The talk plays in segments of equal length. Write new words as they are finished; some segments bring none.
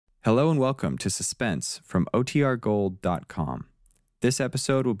Hello and welcome to Suspense from OTRGold.com. This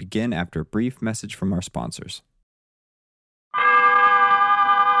episode will begin after a brief message from our sponsors.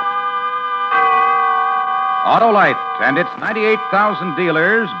 Autolite and its 98,000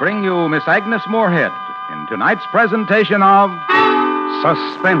 dealers bring you Miss Agnes Moorehead in tonight's presentation of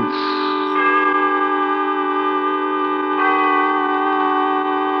Suspense.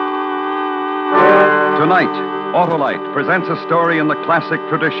 Tonight, Autolite presents a story in the classic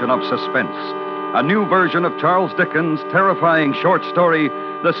tradition of suspense. A new version of Charles Dickens' terrifying short story,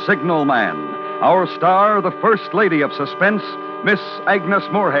 The Signal Man. Our star, the First Lady of Suspense, Miss Agnes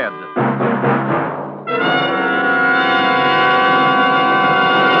Moorehead.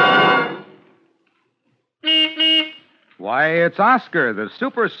 Why, it's Oscar, the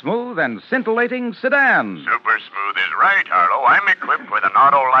super smooth and scintillating sedan. Super smooth is right, Harlow. I'm equipped with an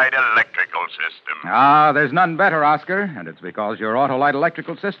Autolite electrical system. Ah, there's none better, Oscar, and it's because your Autolite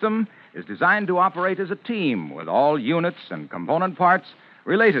electrical system is designed to operate as a team with all units and component parts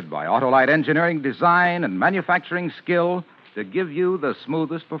related by Autolite engineering design and manufacturing skill to give you the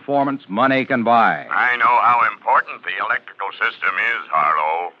smoothest performance money can buy. I know how important the electrical system is,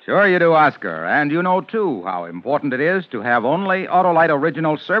 Harlow. Sure you do, Oscar, and you know, too, how important it is to have only Autolite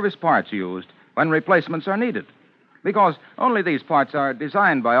original service parts used when replacements are needed. Because only these parts are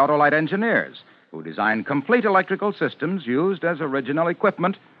designed by Autolite engineers who design complete electrical systems used as original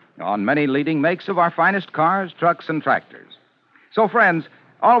equipment on many leading makes of our finest cars, trucks, and tractors. So, friends,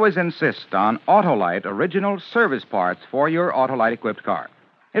 always insist on Autolite original service parts for your Autolite-equipped car.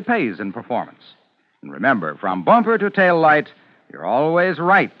 It pays in performance. And remember, from bumper to tail light, you're always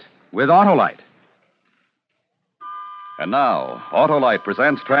right with Autolite. And now, Autolite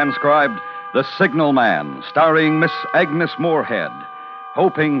presents transcribed The Signal Man, starring Miss Agnes Moorehead,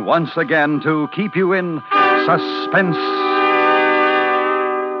 hoping once again to keep you in suspense.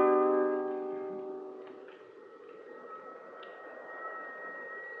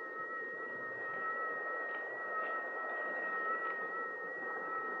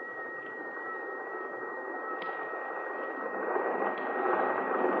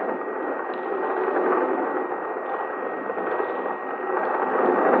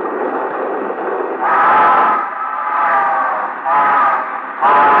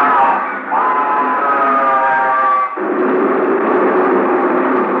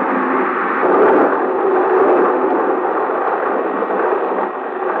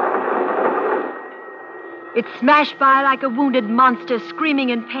 It smashed by like a wounded monster, screaming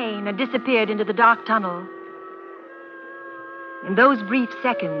in pain, and disappeared into the dark tunnel. In those brief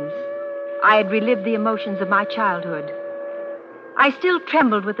seconds, I had relived the emotions of my childhood. I still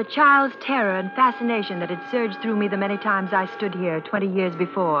trembled with the child's terror and fascination that had surged through me the many times I stood here 20 years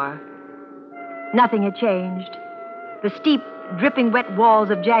before. Nothing had changed. The steep, dripping wet walls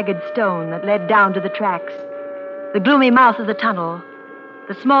of jagged stone that led down to the tracks, the gloomy mouth of the tunnel,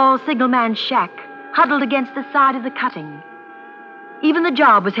 the small signalman's shack, huddled against the side of the cutting. Even the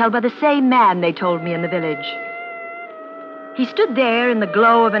job was held by the same man, they told me, in the village. He stood there in the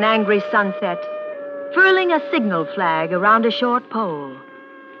glow of an angry sunset, furling a signal flag around a short pole.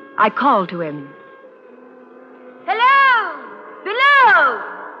 I called to him. "Hello! Below!"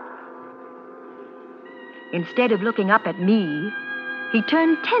 Instead of looking up at me, he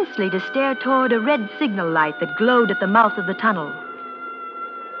turned tensely to stare toward a red signal light that glowed at the mouth of the tunnel.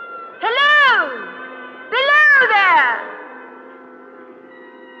 "Hello! Below there!"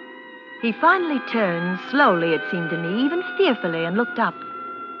 He finally turned, slowly it seemed to me, even fearfully, and looked up.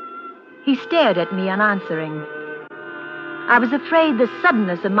 He stared at me unanswering. I was afraid the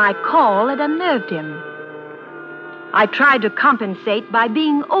suddenness of my call had unnerved him. I tried to compensate by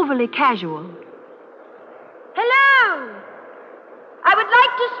being overly casual. "Hello! I would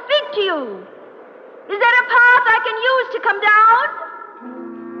like to speak to you. Is there a path I can use to come down?"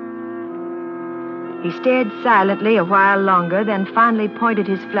 He stared silently a while longer, then finally pointed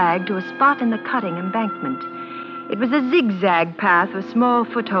his flag to a spot in the cutting embankment. It was a zigzag path with small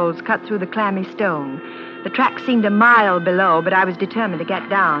footholds cut through the clammy stone. The track seemed a mile below, but I was determined to get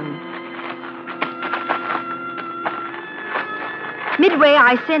down. Midway,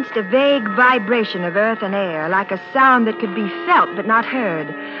 I sensed a vague vibration of earth and air, like a sound that could be felt but not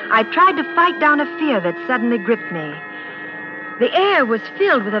heard. I tried to fight down a fear that suddenly gripped me. The air was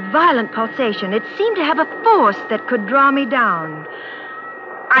filled with a violent pulsation. It seemed to have a force that could draw me down.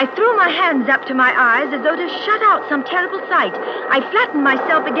 I threw my hands up to my eyes as though to shut out some terrible sight. I flattened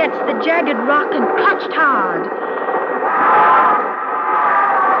myself against the jagged rock and clutched hard.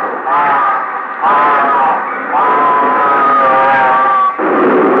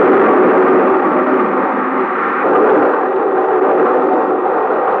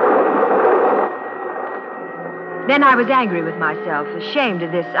 Then I was angry with myself, ashamed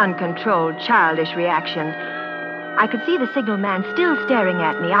of this uncontrolled, childish reaction. I could see the signalman still staring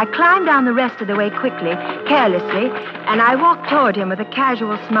at me. I climbed down the rest of the way quickly, carelessly, and I walked toward him with a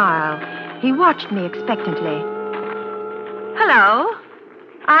casual smile. He watched me expectantly. Hello.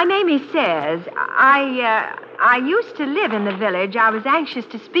 I'm Amy Sayers. I used to live in the village. I was anxious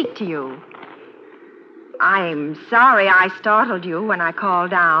to speak to you. I'm sorry I startled you when I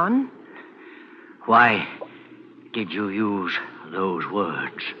called down. Why did you use those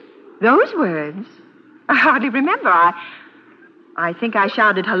words? Those words? I hardly remember. I think I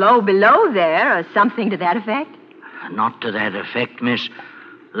shouted hello below there or something to that effect. Not to that effect, miss.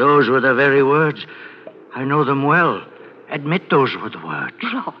 Those were the very words. I know them well. Admit those were the words.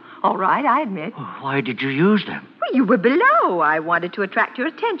 Oh, all right, I admit. Why did you use them? Well, you were below. I wanted to attract your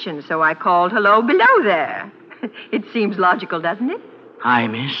attention, so I called hello below there. It seems logical, doesn't it? Aye,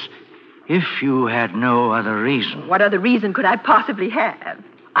 miss. If you had no other reason. What other reason could I possibly have?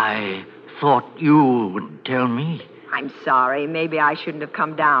 I thought you would tell me. I'm sorry. Maybe I shouldn't have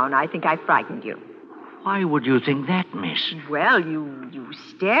come down. I think I frightened you. Why would you think that, miss? Well, you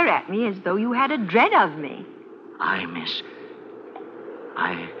stare at me as though you had a dread of me. Aye, miss.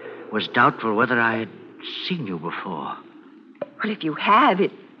 I was doubtful whether I had seen you before. Well, if you have,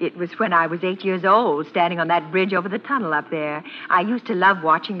 it was when I was 8 years old, standing on that bridge over the tunnel up there. I used to love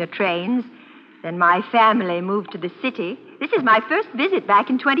watching the trains. Then my family moved to the city. This is my first visit back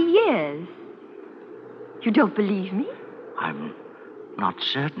in 20 years. You don't believe me? I'm not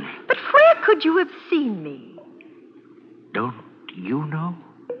certain. But where could you have seen me? Don't you know?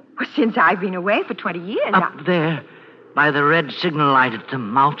 Well, since I've been away for 20 years. Up there, by the red signal light at the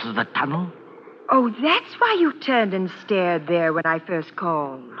mouth of the tunnel. Oh, that's why you turned and stared there when I first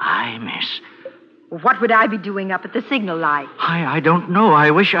called. Aye, miss. What would I be doing up at the signal light? I don't know.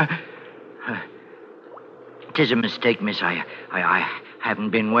 I wish I... 'Tis a mistake, miss. I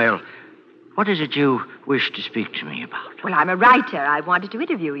haven't been well. What is it you wish to speak to me about? Well, I'm a writer. I wanted to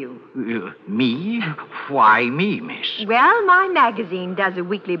interview you. Me? Why me, miss? Well, my magazine does a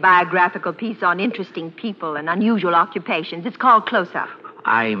weekly biographical piece on interesting people and unusual occupations. It's called Close Up.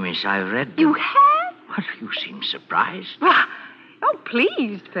 Aye, miss, I've read them. You have? What, you seem surprised. Oh,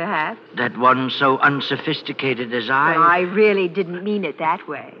 pleased, perhaps. That one so unsophisticated as I... Well, I really didn't mean it that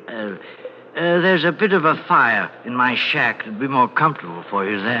way. There's a bit of a fire in my shack. It'd be more comfortable for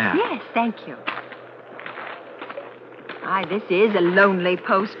you there. Yes, thank you. This is a lonely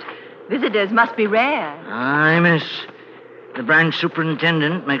post. Visitors must be rare. Aye, miss. The branch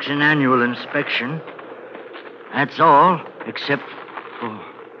superintendent makes an annual inspection. That's all, except for...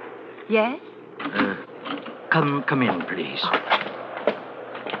 Yes? Come in, please.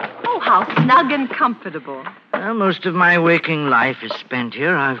 Oh, how snug and comfortable. Well, most of my waking life is spent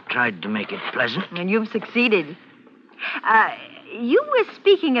here. I've tried to make it pleasant. And you've succeeded. You were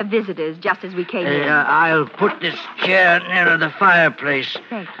speaking of visitors just as we came in. I'll put this chair nearer the fireplace.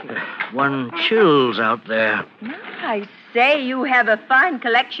 Thank you. One chills out there. I say, you have a fine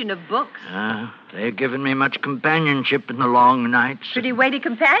collection of books. They've given me much companionship in the long nights. Pretty weighty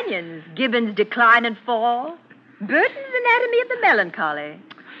companions. Gibbon's Decline and Fall. Burton's Anatomy of the Melancholy.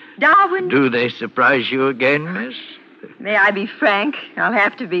 Darwin... Do they surprise you again, miss? May I be frank? I'll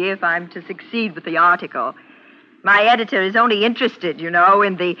have to be if I'm to succeed with the article. My editor is only interested, in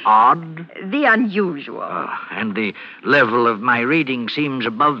the... Odd? The unusual. And the level of my reading seems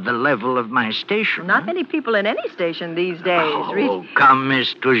above the level of my station. Not many people in any station these days. Oh, come,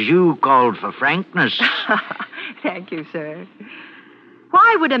 miss. 'Twas you called for frankness. Thank you, sir.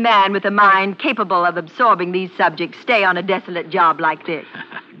 Why would a man with a mind capable of absorbing these subjects stay on a desolate job like this?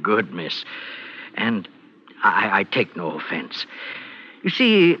 Good, miss. And I take no offense. You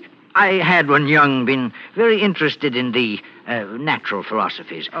see, I had when young been very interested in the natural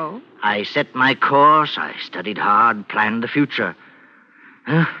philosophies. Oh? I set my course, I studied hard, planned the future.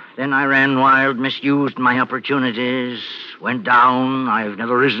 Then I ran wild, misused my opportunities, went down, I've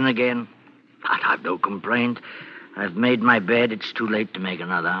never risen again. But I've no complaint. I've made my bed, it's too late to make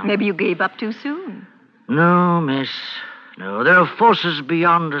another. Maybe you gave up too soon. No, miss. No, there are forces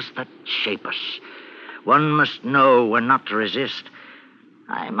beyond us that shape us. One must know when not to resist.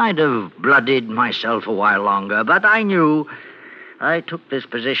 I might have blooded myself a while longer, but I knew I took this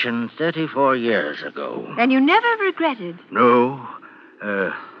position 34 years ago. And you never regretted? No,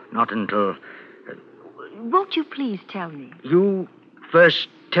 not until... Won't you please tell me? You first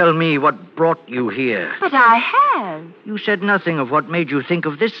tell me what brought you here. But I have. You said nothing of what made you think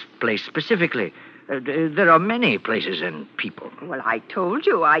of this place specifically. There are many places and people. Well, I told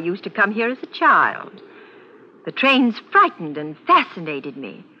you I used to come here as a child. The trains frightened and fascinated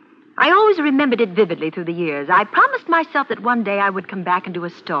me. I always remembered it vividly through the years. I promised myself that one day I would come back and do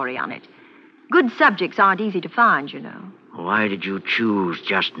a story on it. Good subjects aren't easy to find, you know. Why did you choose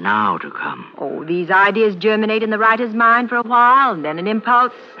just now to come? Oh, these ideas germinate in the writer's mind for a while, and then an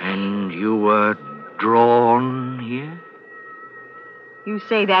impulse. And you were drawn here? You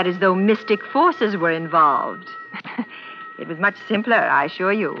say that as though mystic forces were involved. It was much simpler, I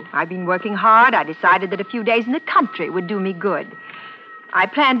assure you. I've been working hard. I decided that a few days in the country would do me good. I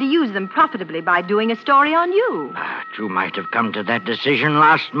planned to use them profitably by doing a story on you. But you might have come to that decision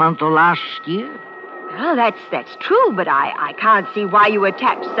last month or last year. Well, that's true, but I can't see why you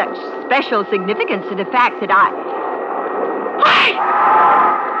attach such special significance to the fact that I...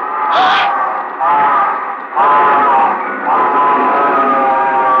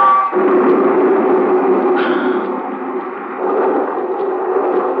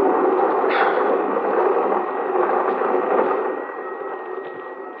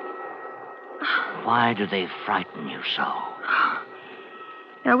 Why do they frighten you so?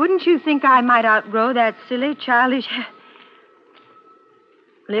 Now, wouldn't you think I might outgrow that silly, childish...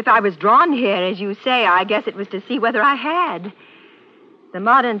 Well, if I was drawn here, as you say, I guess it was to see whether I had. The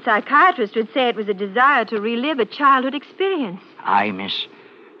modern psychiatrist would say it was a desire to relive a childhood experience. Aye, miss.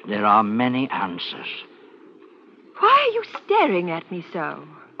 There are many answers. Why are you staring at me so?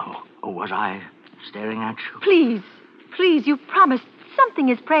 Oh, was I staring at you? Please, you promised something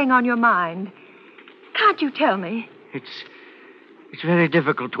is preying on your mind. Can't you tell me? It's very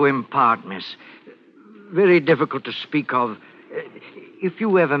difficult to impart, miss. Very difficult to speak of. If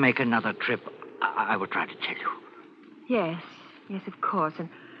you ever make another trip, I will try to tell you. Yes, of course. And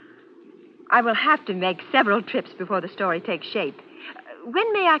I will have to make several trips before the story takes shape.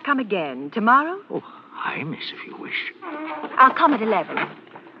 When may I come again? Tomorrow? Oh, aye, miss, if you wish. I'll come at 11.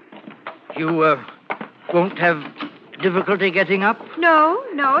 You, won't have difficulty getting up? No,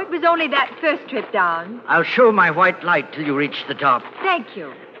 it was only that first trip down. I'll show my white light till you reach the top. Thank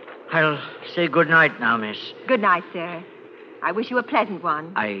you. I'll say good night now, miss. Good night, sir. I wish you a pleasant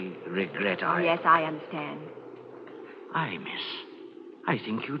one. I regret Oh, yes, I understand. Aye, miss. I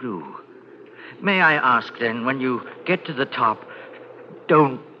think you do. May I ask, then, when you get to the top,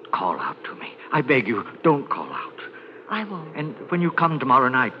 don't call out to me. I beg you, don't call out. I won't. And when you come tomorrow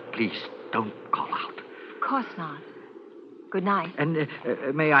night, please, don't call out. Of course not. Good night. And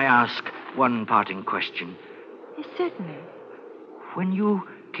may I ask one parting question? Yes, certainly. When you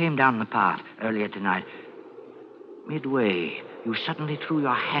came down the path earlier tonight, midway, you suddenly threw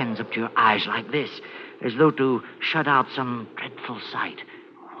your hands up to your eyes like this, as though to shut out some dreadful sight.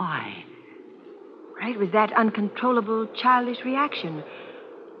 Why? It was that uncontrollable, childish reaction.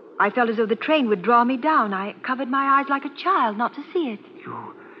 I felt as though the train would draw me down. I covered my eyes like a child not to see it.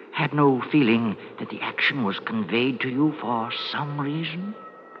 You had no feeling that the action was conveyed to you for some reason?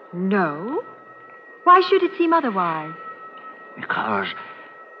 No. Why should it seem otherwise? Because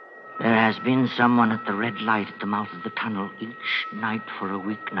there has been someone at the red light at the mouth of the tunnel each night for a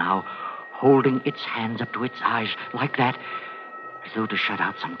week now, holding its hands up to its eyes like that, as though to shut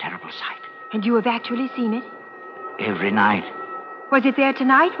out some terrible sight. And you have actually seen it? Every night. Was it there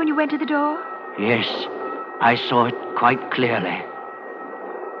tonight when you went to the door? Yes, I saw it quite clearly.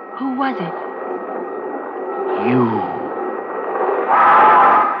 Who was it? You.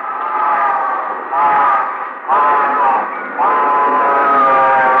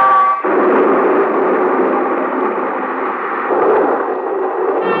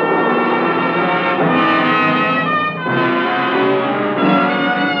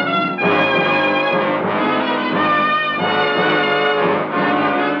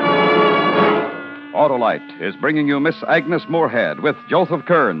 Autolite is bringing you Miss Agnes Moorehead with Joseph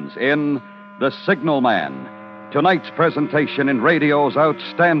Kearns in The Signal Man. Tonight's presentation in radio's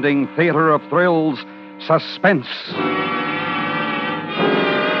outstanding theater of thrills, Suspense.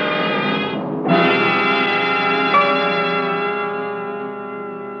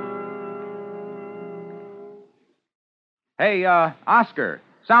 Hey, Oscar,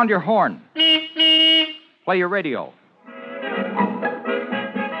 sound your horn. Play your radio.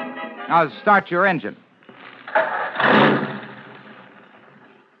 Now start your engine.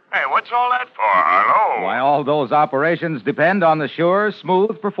 Hey, what's all that for, Harlow? Why, all those operations depend on the sure,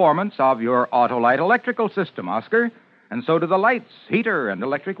 smooth performance of your Autolite electrical system, Oscar. And so do the lights, heater, and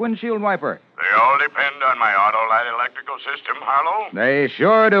electric windshield wiper. They all depend on my Autolite electrical system, Harlow? They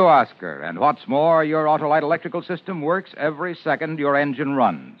sure do, Oscar. And what's more, your Autolite electrical system works every second your engine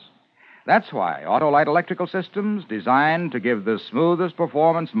runs. That's why Autolite electrical systems, designed to give the smoothest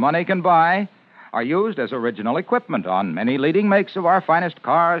performance money can buy, are used as original equipment on many leading makes of our finest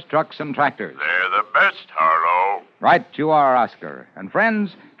cars, trucks, and tractors. They're the best, Harlow. Right you are, Oscar. And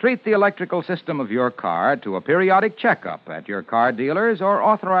friends, treat the electrical system of your car to a periodic checkup at your car dealer's or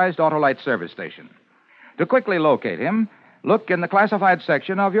authorized Autolite service station. To quickly locate him, look in the classified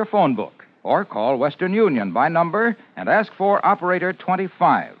section of your phone book or call Western Union by number and ask for Operator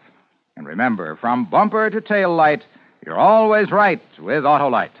 25. And remember, from bumper to tail light, you're always right with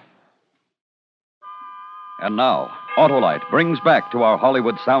Autolite. And now, Autolite brings back to our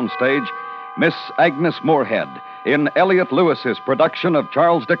Hollywood soundstage Miss Agnes Moorehead in Elliot Lewis's production of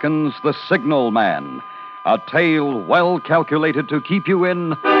Charles Dickens' The Signal Man, a tale well calculated to keep you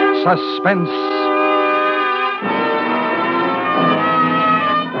in suspense.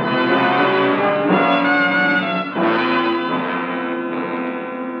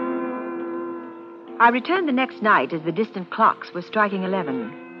 I returned the next night as the distant clocks were striking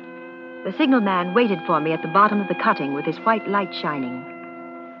 11. The signalman waited for me at the bottom of the cutting with his white light shining.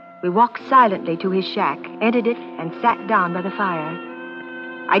 We walked silently to his shack, entered it, and sat down by the fire.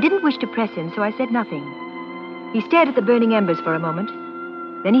 I didn't wish to press him, so I said nothing. He stared at the burning embers for a moment.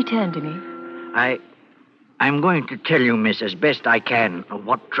 Then he turned to me. I'm going to tell you, miss, as best I can,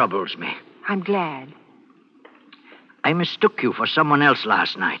 what troubles me. I'm glad. I mistook you for someone else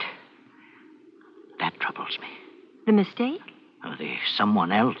last night. That troubles me. The mistake? Oh, the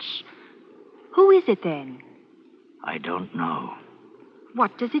someone else. Who is it, then? I don't know.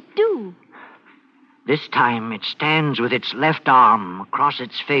 What does it do? This time it stands with its left arm across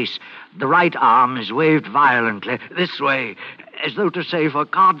its face. The right arm is waved violently, this way, as though to say, for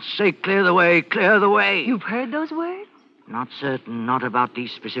God's sake, clear the way, clear the way. You've heard those words? Not certain, not about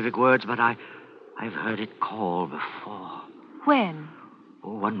these specific words, but I've heard it call before. When?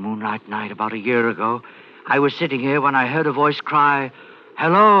 Oh, one moonlight night about a year ago. I was sitting here when I heard a voice cry,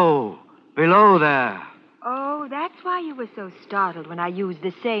 "Hello, below there." Oh, that's why you were so startled when I used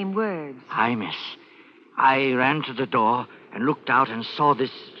the same words. Hi, miss. I ran to the door and looked out and saw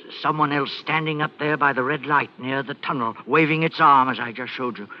this someone else standing up there by the red light near the tunnel, waving its arm as I just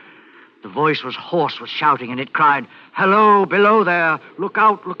showed you. The voice was hoarse with shouting, and it cried, "Hello, below there. Look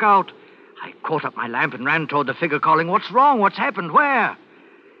out, look out." I caught up my lamp and ran toward the figure, calling, "What's wrong? What's happened? Where?"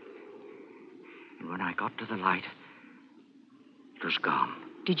 And when I got to the light, it was gone.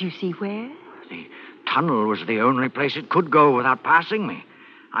 Did you see where? The tunnel was the only place it could go without passing me.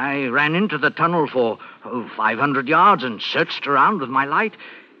 I ran into the tunnel for 500 yards and searched around with my light.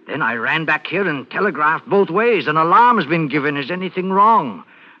 Then I ran back here and telegraphed both ways. An alarm has been given. Is anything wrong?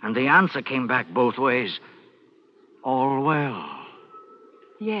 And the answer came back both ways. All well.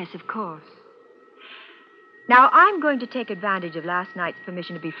 Yes, of course. Now, I'm going to take advantage of last night's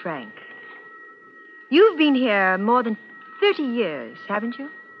permission to be frank. You've been here more than 30 years, haven't you?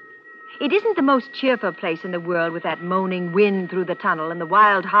 It isn't the most cheerful place in the world with that moaning wind through the tunnel and the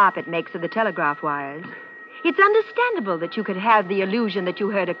wild harp it makes of the telegraph wires. It's understandable that you could have the illusion that you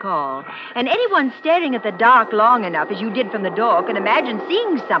heard a call. And anyone staring at the dark long enough, as you did from the door, can imagine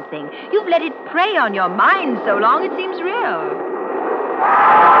seeing something. You've let it prey on your mind so long it seems real.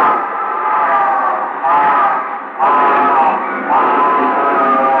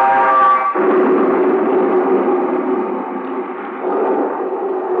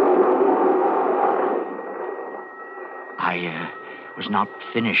 I was not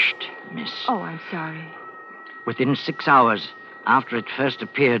finished, miss. Oh, I'm sorry. Within 6 hours after it first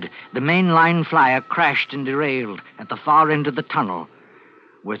appeared, the main line flyer crashed and derailed at the far end of the tunnel.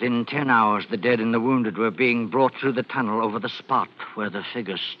 Within 10 hours, the dead and the wounded were being brought through the tunnel over the spot where the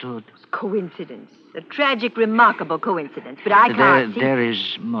figure stood. Coincidence. A tragic, remarkable coincidence. But I can't see... There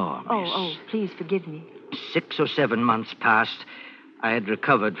is more, miss. Oh, please forgive me. 6 or 7 months passed. I had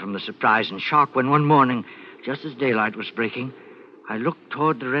recovered from the surprise and shock when one morning, just as daylight was breaking, I looked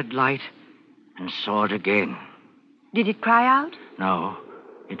toward the red light and saw it again. Did it cry out? No,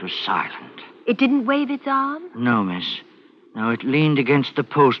 it was silent. It didn't wave its arm? No, miss. No, it leaned against the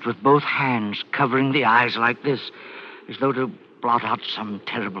post with both hands covering the eyes like this, as though to blot out some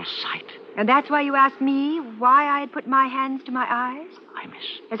terrible sight. And that's why you asked me why I had put my hands to my eyes? Why, miss?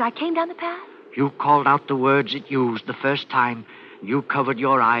 As I came down the path? You called out the words it used the first time. You covered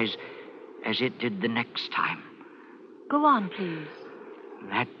your eyes as it did the next time. Go on, please.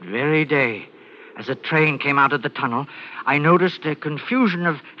 That very day, as a train came out of the tunnel, I noticed a confusion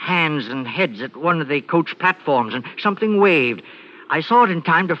of hands and heads at one of the coach platforms, and something waved. I saw it in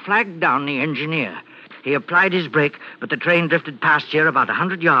time to flag down the engineer. He applied his brake, but the train drifted past here about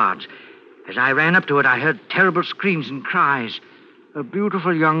 100 yards. As I ran up to it, I heard terrible screams and cries. A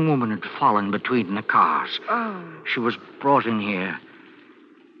beautiful young woman had fallen between the cars. Oh. She was brought in here.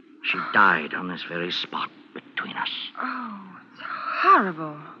 She died on this very spot between us. Oh, it's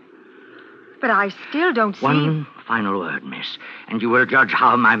horrible. But I still don't see... One final word, miss, and you will judge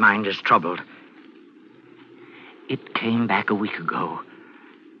how my mind is troubled. It came back a week ago.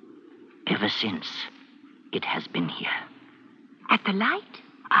 Ever since, it has been here. At the light?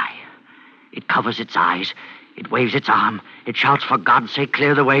 Aye. It covers its eyes. It waves its arm. It shouts, for God's sake,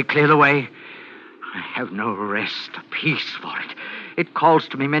 clear the way, clear the way. I have no rest or peace for it. It calls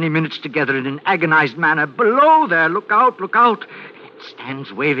to me many minutes together in an agonized manner. Below there, look out, look out. It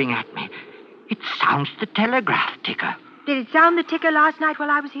stands waving at me. It sounds the telegraph ticker. Did it sound the ticker last night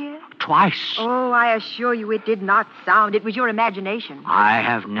while I was here? Twice. Oh, I assure you it did not sound. It was your imagination. I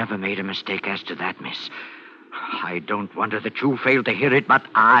have never made a mistake as to that, miss. I don't wonder that you failed to hear it, but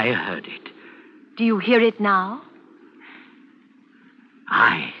I heard it. Do you hear it now?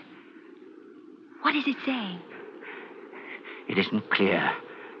 Aye. What is it saying? It isn't clear.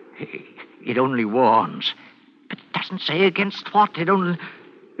 It only warns. But it doesn't say against what.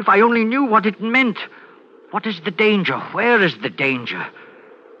 If I only knew what it meant. What is the danger? Where is the danger?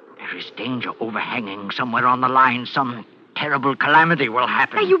 There is danger overhanging somewhere on the line. Some terrible calamity will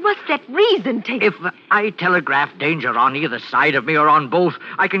happen. Now, you must let reason take... If I telegraph danger on either side of me or on both,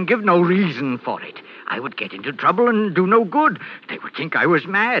 I can give no reason for it. I would get into trouble and do no good. They would think I was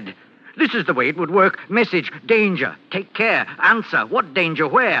mad. This is the way it would work. Message, danger, take care. Answer, what danger,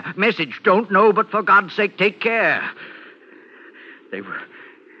 where? Message, don't know, but for God's sake, take care. They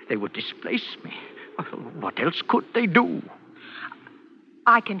would displace me. What else could they do?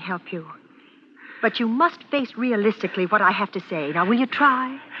 I can help you. But you must face realistically what I have to say. Now, will you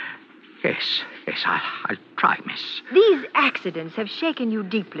try? Yes, I'll try, miss. These accidents have shaken you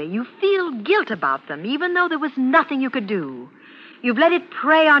deeply. You feel guilt about them, even though there was nothing you could do. You've let it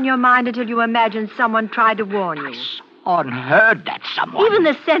prey on your mind until you imagine someone tried to warn you. I saw and heard that someone. Even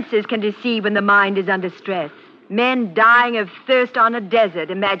the senses can deceive when the mind is under stress. Men dying of thirst on a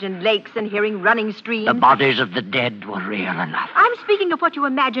desert imagined lakes and hearing running streams. The bodies of the dead were real enough. I'm speaking of what you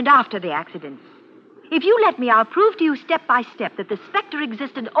imagined after the accidents. If you let me, I'll prove to you step by step that the specter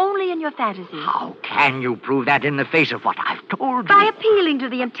existed only in your fantasies. How can you prove that in the face of what I've told you? By appealing to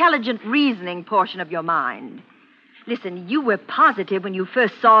the intelligent reasoning portion of your mind. Listen, you were positive when you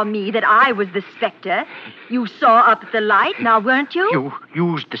first saw me that I was the specter. You saw up at the light, now weren't you? You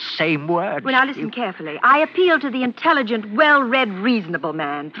used the same words. Well, now listen carefully. I appeal to the intelligent, well-read, reasonable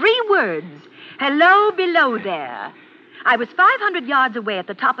man. 3 words. Hello, below there. I was 500 yards away at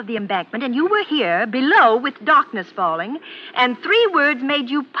the top of the embankment, and you were here, below, with darkness falling, and 3 words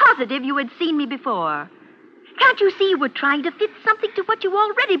made you positive you had seen me before. Can't you see you were trying to fit something to what you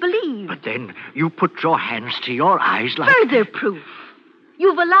already believed? But then you put your hands to your eyes like... Further proof.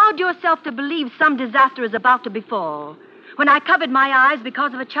 You've allowed yourself to believe some disaster is about to befall. When I covered my eyes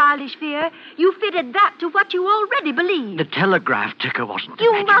because of a childish fear, you fitted that to what you already believed. The telegraph ticker wasn't You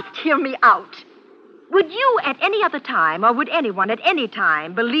imagined. must hear me out. Would you at any other time, or would anyone at any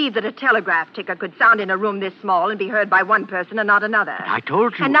time, believe that a telegraph ticker could sound in a room this small and be heard by one person and not another? I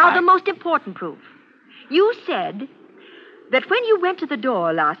told you. And now the most important proof. You said that when you went to the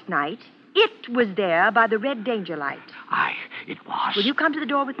door last night, it was there by the red danger light. Aye, it was. Will you come to the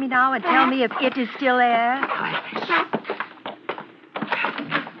door with me now and tell me if it is still there? Aye.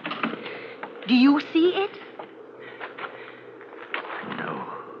 Do you see it?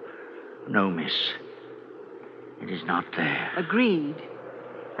 No, miss. It is not there. Agreed.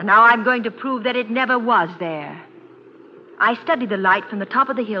 And now I'm going to prove that it never was there. I studied the light from the top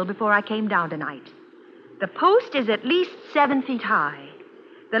of the hill before I came down tonight. The post is at least 7 feet high.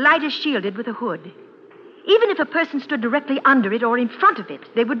 The light is shielded with a hood. Even if a person stood directly under it or in front of it,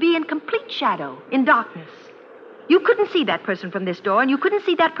 they would be in complete shadow, in darkness. You couldn't see that person from this door, and you couldn't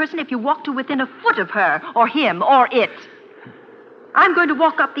see that person if you walked to within a foot of her, or him, or it. I'm going to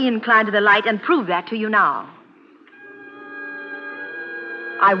walk up the incline to the light and prove that to you now.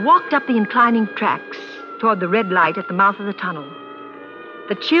 I walked up the inclining tracks toward the red light at the mouth of the tunnel.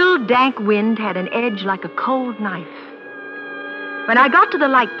 The chill, dank wind had an edge like a cold knife. When I got to the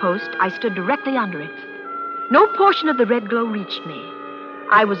light post, I stood directly under it. No portion of the red glow reached me.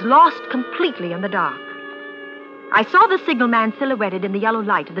 I was lost completely in the dark. I saw the signalman silhouetted in the yellow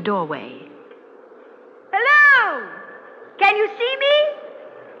light of the doorway. Hello! Can you see me?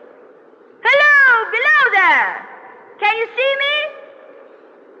 Hello, below there! Can you see me?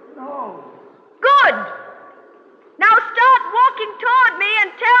 No. Good! Now start walking toward me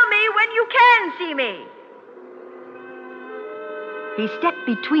and tell me when you can see me. He stepped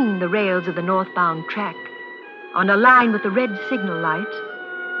between the rails of the northbound track on a line with the red signal light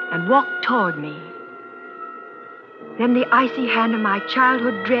and walked toward me. Then the icy hand of my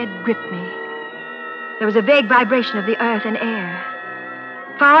childhood dread gripped me. There was a vague vibration of the earth and air.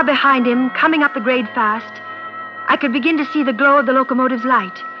 Far behind him, coming up the grade fast, I could begin to see the glow of the locomotive's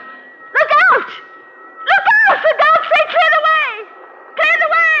light. Look out! Look out! For God's sake, clear the way! Clear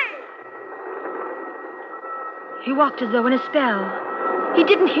the way! He walked as though in a spell. He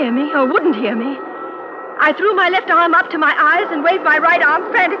didn't hear me, or wouldn't hear me. I threw my left arm up to my eyes and waved my right arm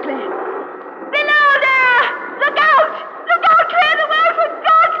frantically. Below there! Look out! Look out! Clear the way! For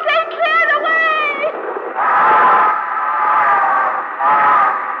God's sake, clear the way!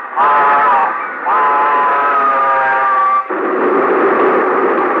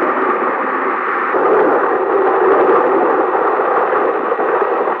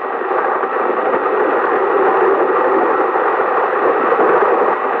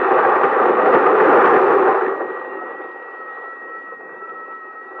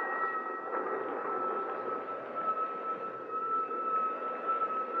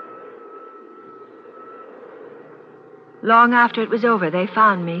 Long after it was over, they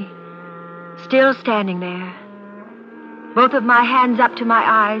found me, still standing there, both of my hands up to my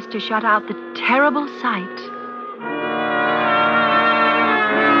eyes to shut out the terrible sight.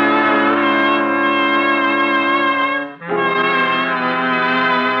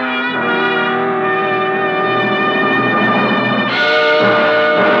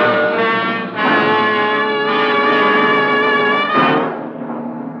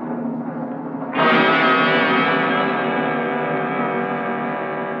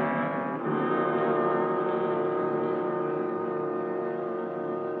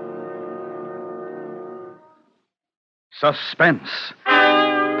 Suspense.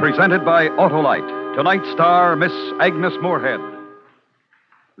 Presented by Autolite. Tonight's star, Miss Agnes Moorehead.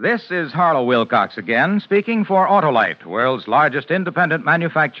 This is Harlow Wilcox again, speaking for Autolite, world's largest independent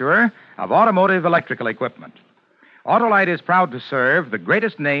manufacturer of automotive electrical equipment. Autolite is proud to serve the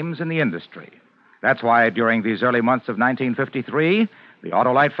greatest names in the industry. That's why during these early months of 1953, the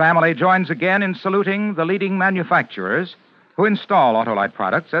Autolite family joins again in saluting the leading manufacturers who install Autolite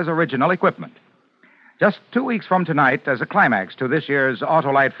products as original equipment. Just 2 weeks from tonight, as a climax to this year's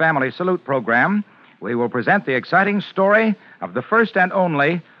Autolite Family Salute program, we will present the exciting story of the first and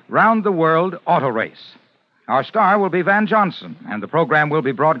only round-the-world auto race. Our star will be Van Johnson, and the program will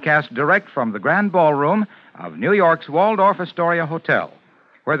be broadcast direct from the Grand Ballroom of New York's Waldorf Astoria Hotel,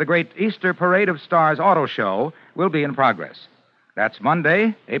 where the great Easter Parade of Stars auto show will be in progress. That's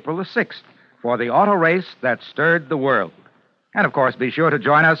Monday, April the 6th, for the auto race that stirred the world. And, of course, be sure to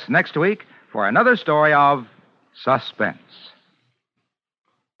join us next week for another story of suspense.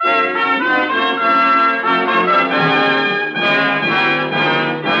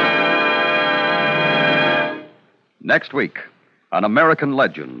 Next week, an American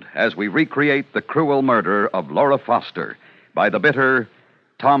legend as we recreate the cruel murder of Laura Foster by the bitter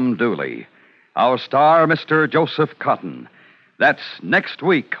Tom Dooley. Our star, Mr. Joseph Cotton. That's next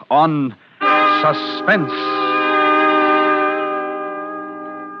week on Suspense.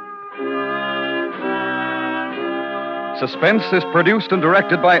 Suspense is produced and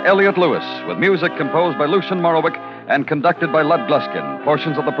directed by Elliott Lewis, with music composed by Lucien Morowick and conducted by Lud Gluskin.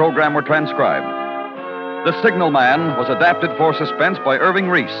 Portions of the program were transcribed. The Signal Man was adapted for Suspense by Irving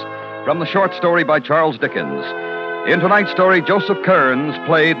Reese from the short story by Charles Dickens. In tonight's story, Joseph Kearns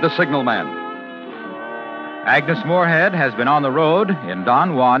played the Signal Man. Agnes Moorehead has been on the road in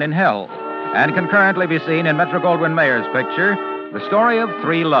Don Juan in Hell and can currently be seen in Metro-Goldwyn-Mayer's picture, The Story of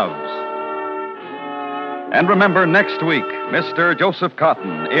Three Loves. And remember, next week, Mr. Joseph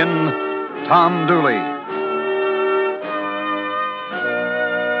Cotton in Tom Dooley.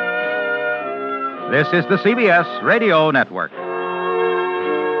 This is the CBS Radio Network.